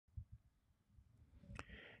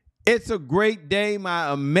It's a great day,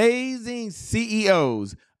 my amazing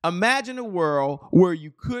CEOs. Imagine a world where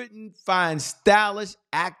you couldn't find stylish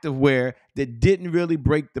activewear that didn't really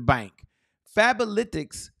break the bank.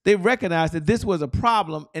 Fabletics, they recognized that this was a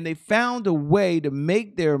problem and they found a way to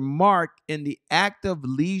make their mark in the active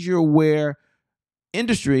leisure wear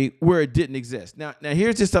industry where it didn't exist. Now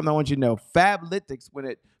here's just something I want you to know. Fabletics, when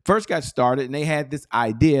it first got started and they had this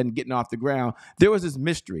idea and getting off the ground, there was this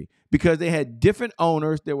mystery because they had different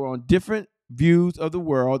owners that were on different views of the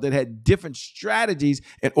world that had different strategies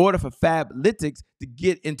in order for Fabletics to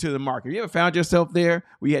get into the market. You ever found yourself there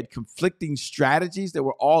where you had conflicting strategies that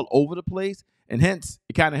were all over the place and hence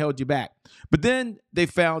it kind of held you back? But then they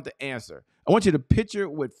found the answer. I want you to picture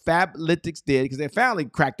what Fabletics did because they finally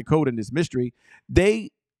cracked the code in this mystery.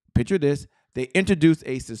 They, picture this, they introduced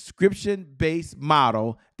a subscription-based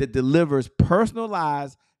model that delivers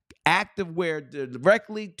personalized activewear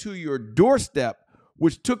directly to your doorstep,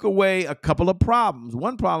 which took away a couple of problems.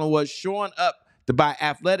 One problem was showing up to buy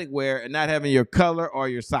athletic wear and not having your color or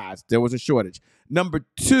your size. There was a shortage. Number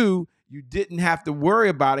two, you didn't have to worry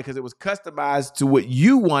about it because it was customized to what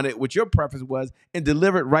you wanted, what your preference was, and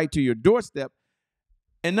delivered right to your doorstep.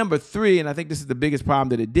 And number three, and I think this is the biggest problem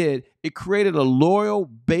that it did, it created a loyal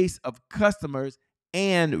base of customers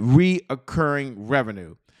and reoccurring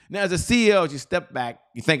revenue. Now, as a CEO, as you step back,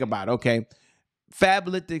 you think about, okay,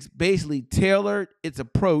 Fabletics basically tailored its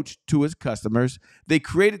approach to its customers. They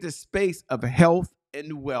created the space of health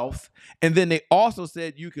and wealth. And then they also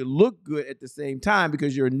said you can look good at the same time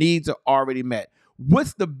because your needs are already met.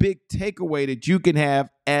 What's the big takeaway that you can have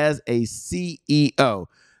as a CEO?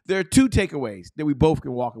 There are two takeaways that we both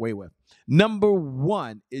can walk away with. Number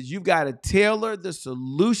one is you've got to tailor the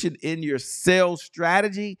solution in your sales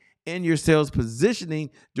strategy and your sales positioning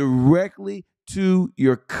directly to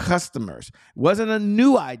your customers. It wasn't a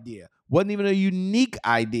new idea, wasn't even a unique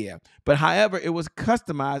idea, but however, it was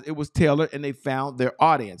customized, it was tailored, and they found their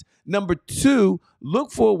audience. Number two,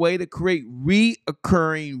 look for a way to create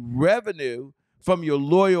reoccurring revenue from your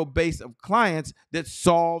loyal base of clients that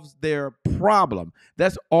solves their problem.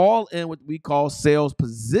 That's all in what we call sales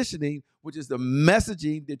positioning, which is the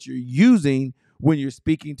messaging that you're using when you're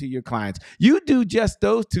speaking to your clients. You do just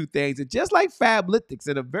those two things, and just like Fabletics,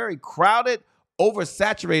 in a very crowded,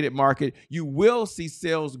 oversaturated market, you will see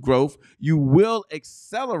sales growth. You will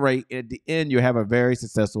accelerate. At the end, you'll have a very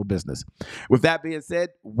successful business. With that being said,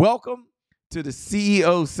 welcome to the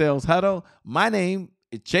CEO Sales Huddle. My name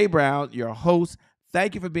is Jay Brown, your host.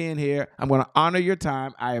 Thank you for being here. I'm going to honor your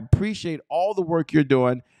time. I appreciate all the work you're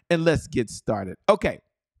doing, and let's get started. Okay.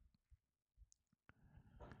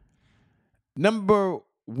 Number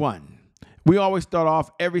one, we always start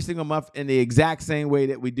off every single month in the exact same way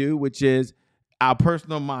that we do, which is our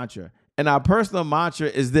personal mantra. And our personal mantra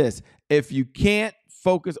is this: if you can't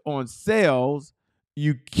focus on sales,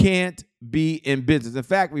 you can't be in business. In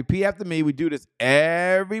fact, repeat after me. We do this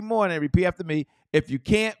every morning. Repeat after me. If you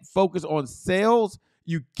can't focus on sales,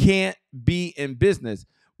 you can't be in business.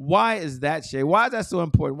 Why is that, Shay? Why is that so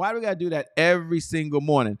important? Why do we got to do that every single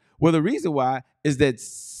morning? Well, the reason why is that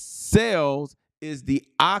sales is the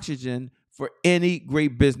oxygen for any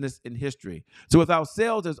great business in history. So without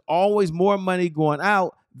sales, there's always more money going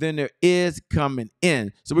out than there is coming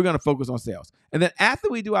in. So we're going to focus on sales. And then after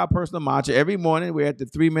we do our personal mantra every morning, we're at the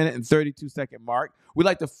 3-minute and 32-second mark. We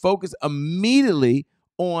like to focus immediately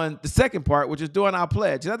on the second part, which is doing our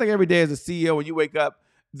pledge. And I think every day as a CEO, when you wake up,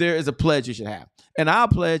 there is a pledge you should have. And our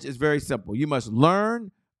pledge is very simple. You must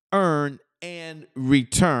learn, earn, and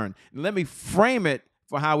return. And let me frame it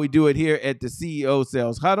for how we do it here at the CEO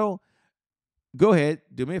Sales Huddle. Go ahead,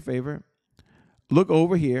 do me a favor, look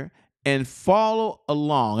over here and follow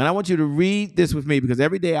along. And I want you to read this with me because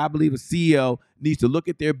every day I believe a CEO needs to look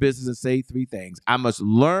at their business and say three things. I must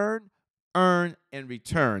learn, earn, and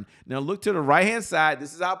return. Now look to the right-hand side.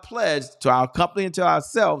 This is our pledge to our company and to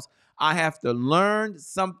ourselves. I have to learn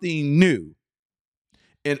something new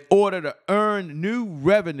in order to earn new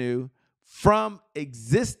revenue from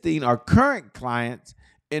existing or current clients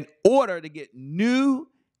in order to get new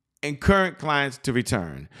and current clients to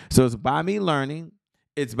return. So it's by me learning,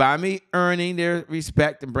 it's by me earning their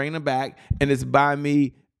respect and bringing them back, and it's by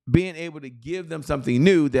me being able to give them something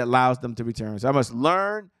new that allows them to return. So I must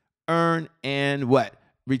learn, earn, and what?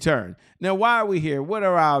 Return. Now, why are we here? What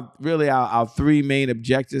are our three main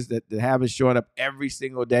objectives that have us showing up every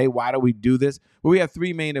single day? Why do we do this? Well, we have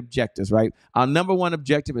three main objectives, right? Our number one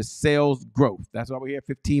objective is sales growth. That's why we're here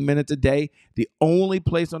 15 minutes a day, the only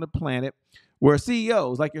place on the planet where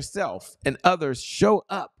CEOs like yourself and others show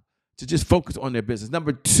up to just focus on their business.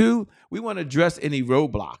 Number two, we want to address any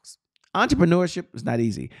roadblocks. Entrepreneurship is not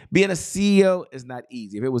easy. Being a CEO is not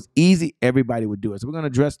easy. If it was easy, everybody would do it. So we're going to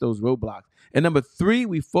address those roadblocks. And number 3,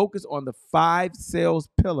 we focus on the 5 sales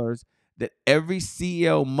pillars that every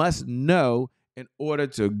CEO must know in order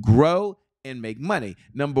to grow and make money.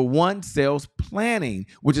 Number 1, sales planning,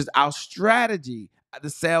 which is our strategy, the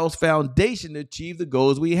sales foundation to achieve the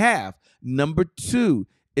goals we have. Number 2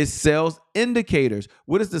 is sales indicators.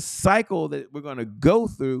 What is the cycle that we're going to go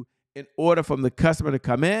through in order from the customer to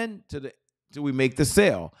come in till we make the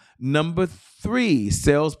sale? Number 3,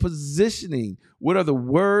 sales positioning. What are the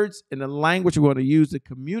words and the language we're going to use to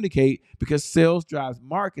communicate? Because sales drives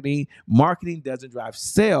marketing. Marketing doesn't drive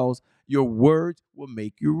sales. Your words will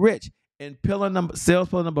make you rich. And sales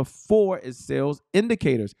pillar number 4 is sales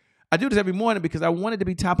indicators. I do this every morning because I want it to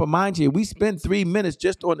be top of mind here. We spend 3 minutes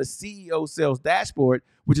just on the CEO sales dashboard,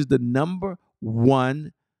 which is the number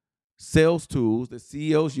 1 sales tools that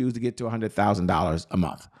CEOs use to get to $100,000 a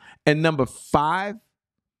month. And number 5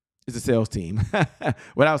 is the sales team.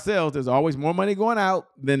 Without sales, there's always more money going out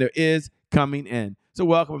than there is coming in. So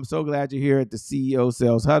welcome. I'm so glad you're here at the CEO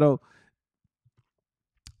Sales Huddle.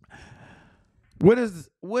 What's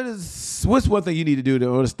one thing you need to do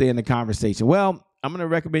to stay in the conversation? Well, I'm going to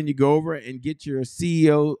recommend you go over and get your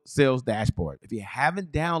CEO sales dashboard. If you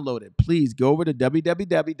haven't downloaded, please go over to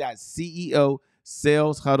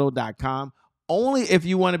www.ceosaleshuddle.com. Only if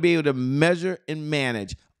you want to be able to measure and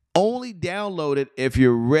manage. Only download it if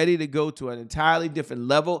you're ready to go to an entirely different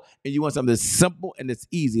level and you want something that's simple and that's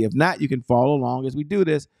easy. If not, you can follow along as we do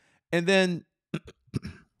this. And then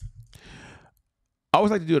I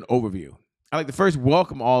always like to do an overview. I'd like to first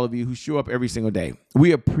welcome all of you who show up every single day.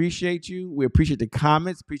 We appreciate you. We appreciate the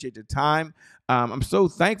comments, appreciate the time. I'm so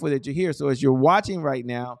thankful that you're here. So as you're watching right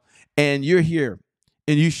now and you're here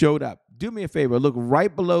and you showed up, do me a favor. Look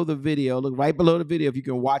right below the video. Look right below the video if you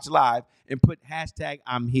can watch live and put hashtag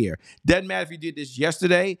I'm here. Doesn't matter if you did this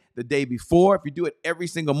yesterday, the day before. If you do it every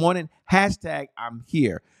single morning, hashtag I'm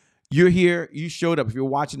here. You're here. You showed up. If you're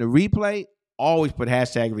watching the replay, always put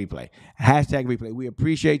hashtag replay. Hashtag replay. We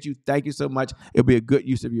appreciate you. Thank you so much. It'll be a good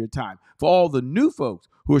use of your time. For all the new folks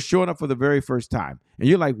who are showing up for the very first time, and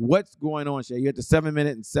you're like, what's going on, Shay? You're at the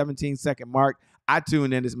 7-minute and 17-second mark. I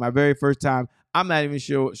tuned in. It's my very first time. I'm not even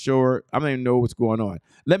sure. I don't even know what's going on.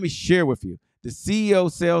 Let me share with you. The CEO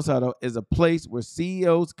Sales Huddle is a place where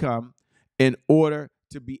CEOs come in order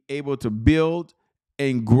to be able to build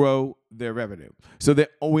and grow their revenue. So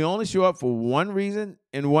that we only show up for one reason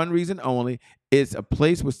and one reason only. It's a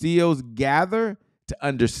place where CEOs gather to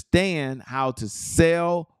understand how to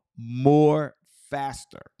sell more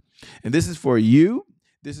faster. And this is for you.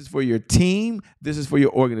 This is for your team. This is for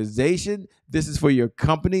your organization. This is for your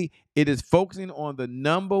company. It is focusing on the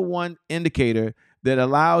number 1 indicator that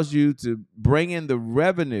allows you to bring in the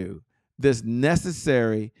revenue that's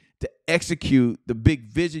necessary to execute the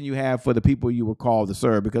big vision you have for the people you were called to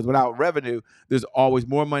serve. Because without revenue, there's always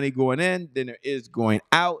more money going in than there is going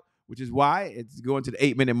out, which is why it's going to the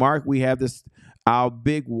 8-minute mark. We have this, our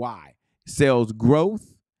big why: sales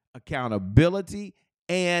growth, accountability,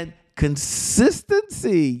 and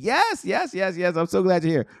consistency. Yes. I'm so glad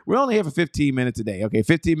you're here. We're only here for 15 minutes a day. Okay,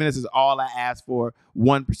 15 minutes is all I ask for,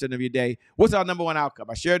 1% of your day. What's our number 1 outcome?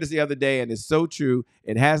 I shared this the other day, and it's so true.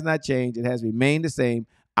 It has not changed. It has remained the same.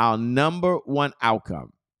 Our number 1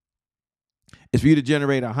 outcome is for you to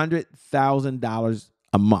generate $100,000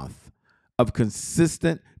 a month of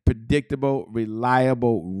consistent, predictable,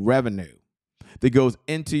 reliable revenue that goes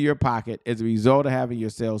into your pocket as a result of having your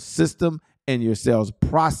sales system and your sales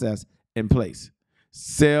process in place.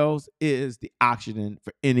 Sales is the oxygen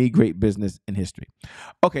for any great business in history.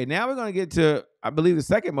 Okay, now we're going to get to, I believe, the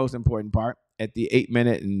second most important part at the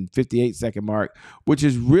 8-minute and 58-second mark, which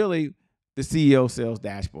is really the CEO Sales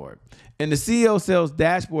Dashboard. And the CEO Sales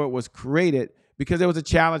Dashboard was created because there was a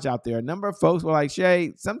challenge out there. A number of folks were like,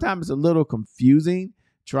 Shay, sometimes it's a little confusing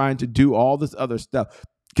trying to do all this other stuff.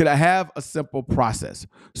 Could I have a simple process?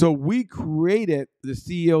 So we created the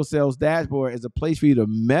CEO Sales Dashboard as a place for you to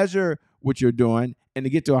measure what you're doing and to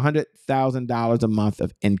get to $100,000 a month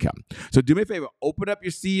of income. So do me a favor, open up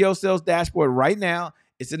your CEO Sales Dashboard right now.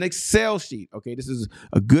 It's an Excel sheet. Okay, this is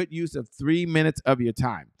a good use of 3 minutes of your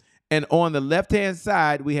time. And on the left-hand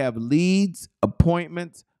side, we have leads,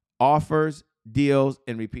 appointments, offers, deals,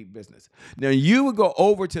 and repeat business. Now, you would go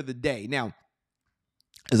over to the day. Now,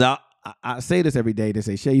 as I say this every day. They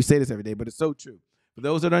say, Shay, you say this every day, but it's so true. For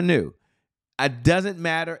those that are new, it doesn't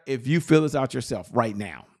matter if you fill this out yourself right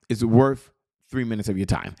now. It's worth 3 minutes of your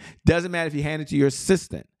time. Doesn't matter if you hand it to your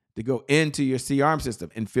assistant. to go into your CRM system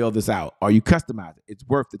and fill this out, or you customize it. It's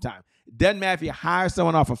worth the time. It doesn't matter if you hire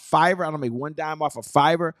someone off of Fiverr. I don't make one dime off of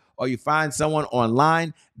Fiverr, or you find someone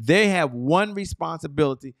online. They have one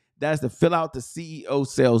responsibility. That's to fill out the CEO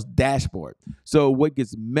sales dashboard. So what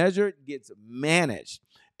gets measured gets managed.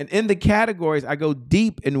 And in the categories, I go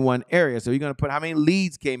deep in one area. So you're going to put how many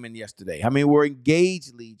leads came in yesterday, how many were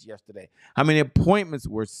engaged leads yesterday, how many appointments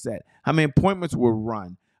were set, how many appointments were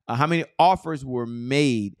run, how many offers were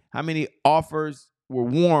made, how many offers were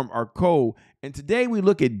warm or cold. And today we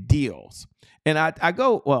look at deals. And I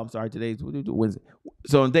go, well, I'm sorry, today's Wednesday.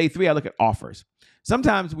 So on day 3, I look at offers.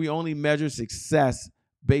 Sometimes we only measure success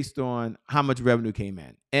based on how much revenue came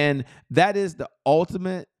in. And that is the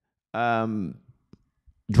ultimate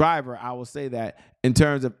driver, I will say that, in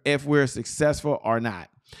terms of if we're successful or not.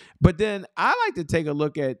 But then I like to take a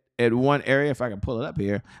look at one area. If I can pull it up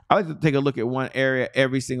here, I like to take a look at one area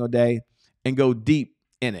every single day and go deep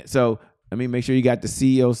in it. So let me make sure you got the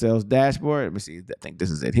CEO sales dashboard. Let me see. I think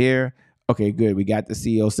this is it here. Okay, good. We got the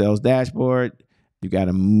CEO sales dashboard. You got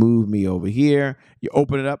to move me over here. You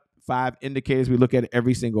open it up. 5 indicators we look at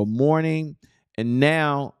every single morning. And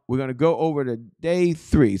now we're going to go over to day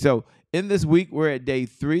 3. So in this week, we're at day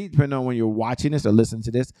 3, depending on when you're watching this or listening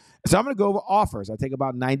to this. So I'm going to go over offers. I take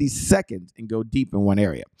about 90 seconds and go deep in one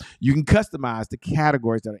area. You can customize the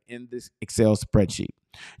categories that are in this Excel spreadsheet.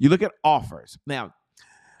 You look at offers. Now,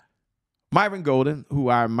 Myron Golden, who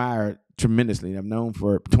I admire tremendously, I've known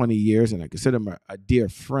for 20 years, and I consider him a dear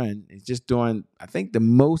friend, is just doing, I think, the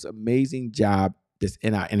most amazing job that's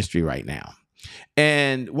in our industry right now.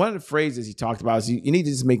 And one of the phrases he talked about is you need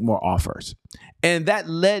to just make more offers. And that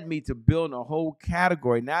led me to build a whole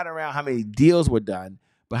category, not around how many deals were done,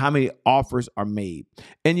 but how many offers are made.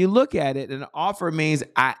 And you look at it, and an offer means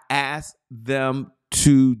I ask them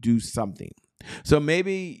to do something. So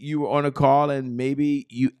maybe you were on a call and maybe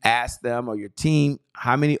you asked them or your team,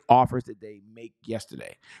 how many offers did they make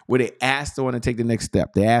yesterday? Where they asked someone to take the next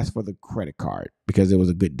step. They asked for the credit card because it was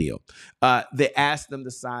a good deal. They asked them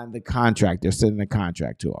to sign the contract. They're sending a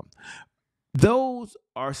contract to them. Those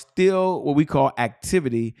are still what we call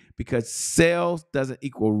activity, because sales doesn't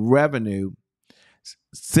equal revenue.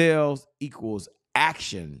 Sales equals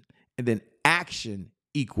action, and then action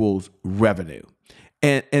equals revenue.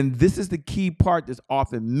 And this is the key part that's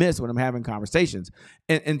often missed when I'm having conversations.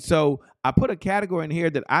 And so I put a category in here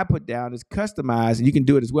that I put down as customized, and you can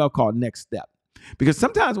do it as well, called next step. Because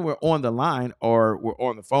sometimes when we're on the line or we're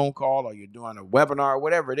on the phone call or you're doing a webinar or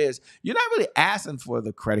whatever it is, you're not really asking for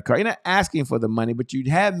the credit card. You're not asking for the money, but you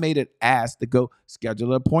have made an ask to go schedule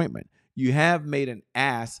an appointment. You have made an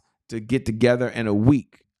ask to get together in a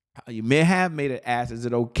week. You may have made an ask, is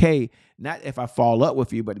it okay, not if I follow up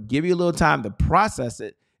with you, but give you a little time to process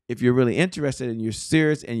it. If you're really interested and you're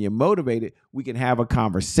serious and you're motivated, we can have a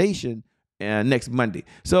conversation next Monday.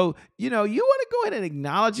 So, you want to go ahead and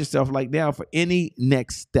acknowledge yourself like now for any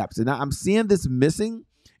next steps. And I'm seeing this missing.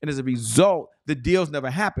 And as a result, the deals never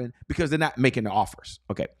happen because they're not making the offers.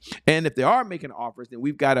 Okay. And if they are making offers, then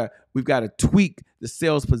we've got to tweak the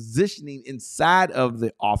sales positioning inside of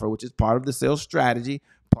the offer, which is part of the sales strategy,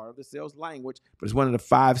 part of the sales language, but it's one of the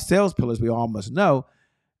 5 sales pillars we all must know.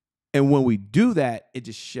 And when we do that, it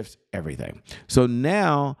just shifts everything. So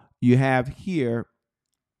now you have here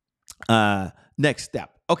next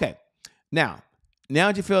step. Okay. Now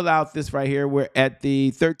that you filled out this right here, we're at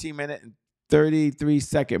the 13-minute and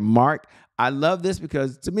 33-second mark. I love this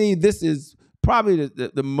because to me, this is probably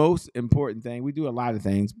the most important thing. We do a lot of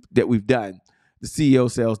things that we've done. The CEO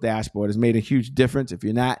sales dashboard has made a huge difference. If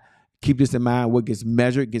you're not, keep this in mind. What gets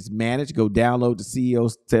measured gets managed. Go download the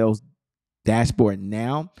CEO sales dashboard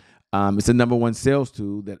now. It's the #1 sales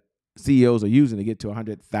tool that CEOs are using to get to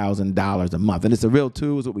 $100,000 a month. And it's a real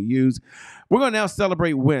tool. It's what we use. We're going to now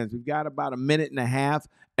celebrate wins. We've got about a minute and a half.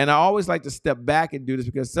 And I always like to step back and do this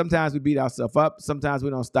because sometimes we beat ourselves up. Sometimes we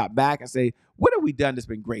don't stop back and say, what have we done that's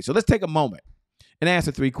been great? So let's take a moment and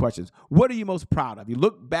answer 3 questions. What are you most proud of? You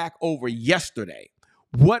look back over yesterday.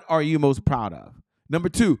 What are you most proud of? Number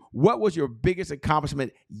 2, what was your biggest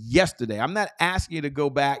accomplishment yesterday? I'm not asking you to go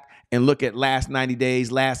back and look at last 90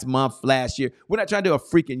 days, last month, last year. We're not trying to do a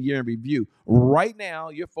freaking year in review. Right now,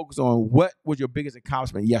 you're focused on what was your biggest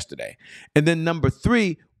accomplishment yesterday. And then number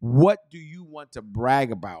 3, what do you want to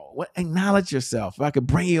brag about? Acknowledge yourself. If I could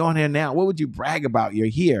bring you on here now, what would you brag about? You're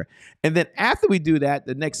here. And then after we do that,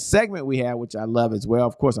 the next segment we have, which I love as well,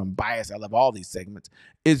 of course, I'm biased. I love all these segments,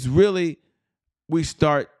 is really we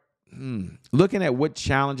start looking at what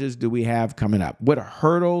challenges do we have coming up? What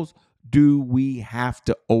hurdles do we have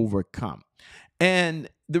to overcome? And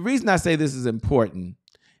the reason I say this is important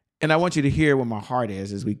and I want you to hear where my heart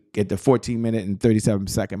is as we get the 14-minute and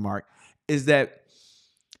 37-second mark, is that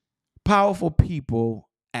powerful people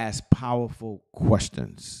ask powerful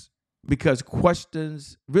questions because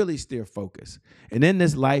questions really steer focus. And in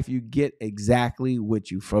this life, you get exactly what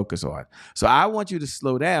you focus on. So I want you to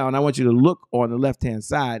slow down. I want you to look on the left-hand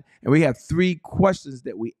side, and we have 3 questions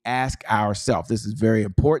that we ask ourselves. This is very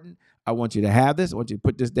important. I want you to have this. I want you to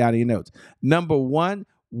put this down in your notes. Number 1,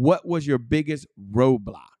 what was your biggest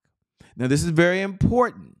roadblock? Now, this is very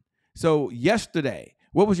important. So yesterday,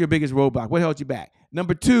 what was your biggest roadblock? What held you back?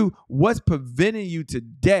 Number 2, what's preventing you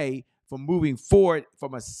today from moving forward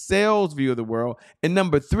from a sales view of the world? And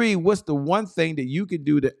number 3, what's the one thing that you can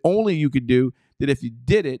do that only you could do that if you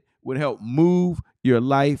did it would help move your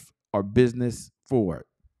life or business forward?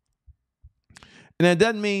 And that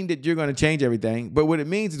doesn't mean that you're going to change everything, but what it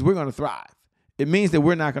means is we're going to thrive. It means that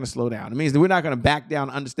we're not going to slow down. It means that we're not going to back down,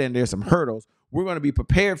 understand there's some hurdles. We're going to be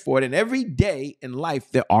prepared for it. And every day in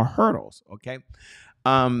life, there are hurdles, okay?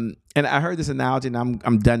 And I heard this analogy, and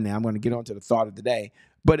I'm done now. I'm going to get on to the thought of the day.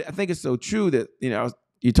 But I think it's so true that,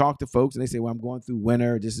 you talk to folks and they say, well, I'm going through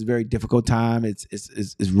winter. This is a very difficult time.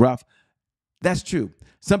 It's rough. That's true.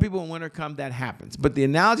 Some people, when winter comes, that happens. But the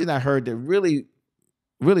analogy that I heard that really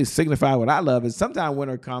signify what I love is sometimes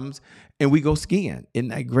winter comes and we go skiing. Isn't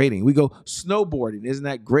that great? We go snowboarding. Isn't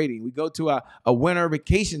that great? We go to a winter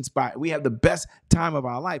vacation spot. We have the best time of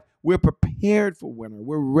our life. We're prepared for winter.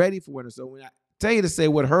 We're ready for winter. So when I tell you to say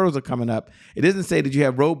what hurdles are coming up, it doesn't say that you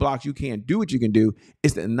have roadblocks, you can't do what you can do.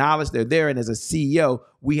 It's to acknowledge they're there. And as a CEO,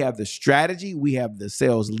 we have the strategy, we have the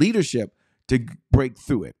sales leadership to break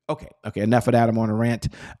through it. Okay, enough of that. I'm on a rant.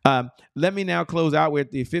 Let me now close out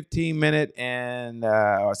with the 15-minute and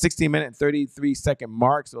 16-minute and 33-second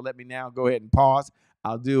mark. So let me now go ahead and pause.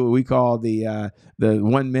 I'll do what we call the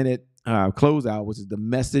 1-minute closeout, which is the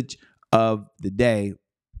message of the day.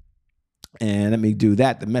 And let me do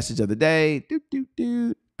that. The message of the day.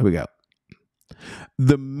 Here we go.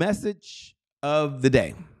 The message of the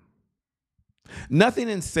day. Nothing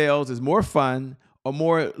in sales is more fun or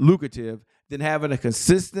more lucrative than having a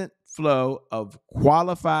consistent flow of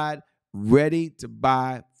qualified,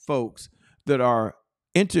 ready-to-buy folks that are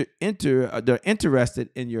they're interested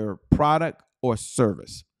in your product or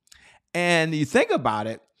service. And you think about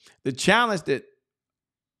it, the challenge that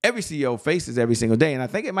every CEO faces every single day, and I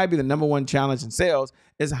think it might be the number one challenge in sales,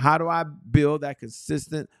 is how do I build that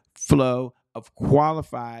consistent flow of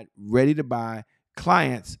qualified, ready-to-buy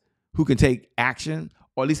clients who can take action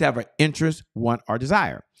or at least have an interest, want, or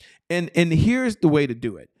desire. And here's the way to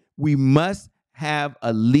do it. We must have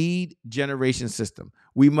a lead generation system.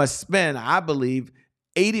 We must spend, I believe,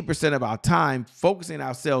 80% of our time focusing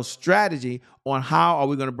our sales strategy on how are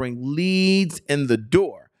we going to bring leads in the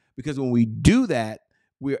door. Because when we do that,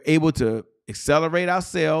 we're able to accelerate our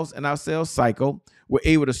sales and our sales cycle. We're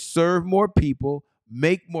able to serve more people,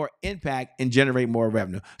 make more impact, and generate more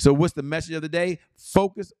revenue. So what's the message of the day?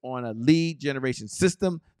 Focus on a lead generation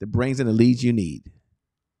system that brings in the leads you need.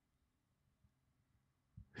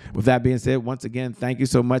 With that being said, once again, thank you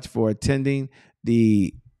so much for attending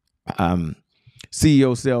the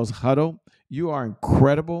CEO Sales Huddle. You are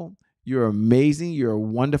incredible. You're amazing. You're a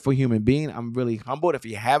wonderful human being. I'm really humbled. If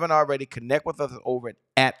you haven't already, connect with us over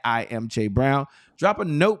at I am Jay Brown. Drop a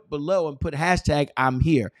note below and put hashtag I'm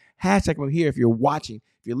here. Hashtag I'm here if you're watching.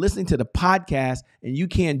 If you're listening to the podcast and you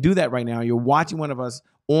can't do that right now, you're watching one of us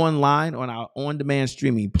online on our on-demand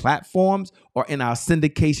streaming platforms or in our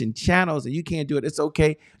syndication channels and you can't do it, it's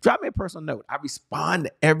okay. Drop me a personal note. I respond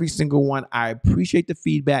to every single one. I appreciate the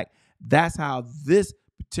feedback. That's how this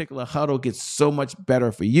particular huddle gets so much better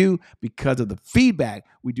for you because of the feedback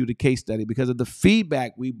we do the case study, because of the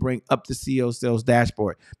feedback we bring up the CEO Sales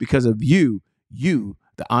Dashboard, because of you,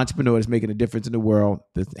 the entrepreneur that's making a difference in the world,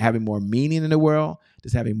 that's having more meaning in the world,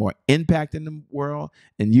 that's having more impact in the world,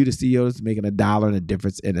 and you, the CEO, that's making $1 and a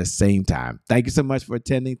difference in the same time. Thank you so much for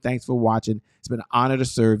attending. Thanks for watching. It's been an honor to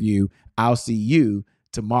serve you. I'll see you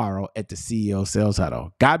tomorrow at the CEO Sales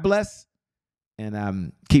Huddle. God bless,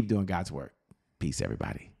 and keep doing God's work. Peace,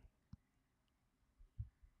 everybody.